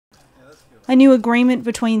A new agreement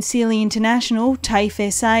between Seeley International,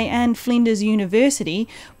 TAFE SA and Flinders University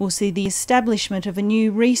will see the establishment of a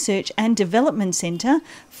new research and development centre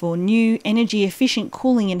for new energy efficient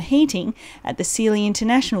cooling and heating at the Seeley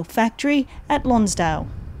International factory at Lonsdale.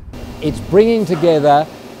 It's bringing together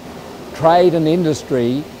trade and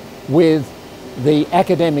industry with the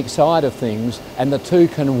academic side of things, and the two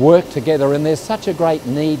can work together, and there's such a great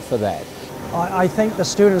need for that. I think the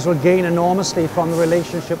students will gain enormously from the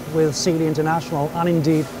relationship with Seeley International and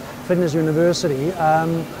indeed Flinders University.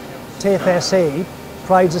 TAFE SA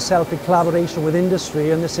prides itself in collaboration with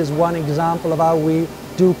industry, and this is one example of how we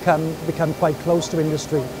do become quite close to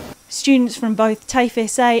industry. Students from both TAFE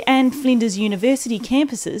SA and Flinders University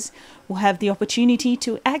campuses will have the opportunity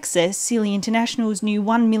to access Seeley International's new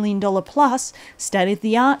 $1 million plus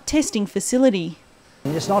state-of-the-art testing facility.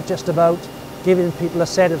 It's not just about giving people a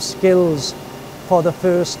set of skills for the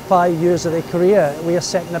first 5 years of their career. We are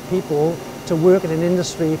setting up people to work in an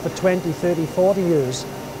industry for 20, 30, 40 years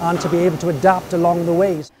and to be able to adapt along the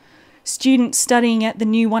way. Students studying at the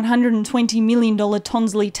new $120 million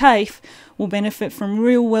Tonsley TAFE will benefit from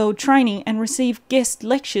real-world training and receive guest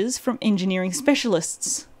lectures from engineering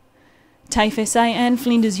specialists. TAFE SA and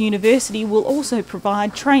Flinders University will also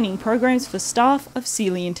provide training programs for staff of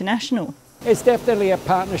Seeley International. It's definitely a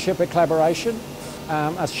partnership, a collaboration,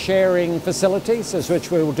 us sharing facilities, as which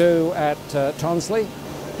we will do at Tonsley.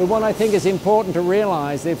 But what I think is important to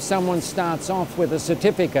realise, if someone starts off with a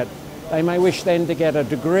certificate, they may wish then to get a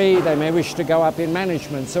degree, they may wish to go up in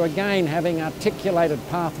management. So again, having articulated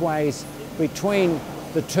pathways between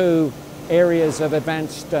the two areas of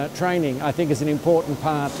advanced training, I think is an important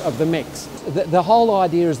part of the mix. The whole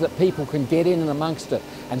idea is that people can get in and amongst it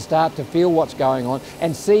and start to feel what's going on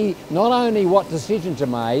and see not only what decisions are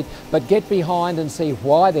made, but get behind and see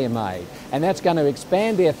why they're made. And that's going to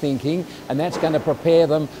expand their thinking, and that's going to prepare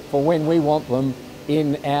them for when we want them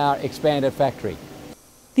in our expanded factory.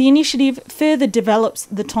 The initiative further develops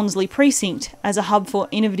the Tonsley precinct as a hub for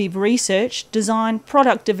innovative research, design,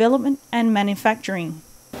 product development and manufacturing.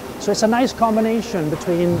 So it's a nice combination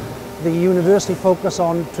between the university focus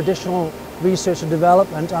on traditional research and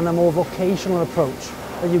development and a more vocational approach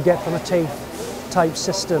that you get from a TAFE type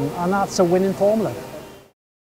system, and that's a winning formula.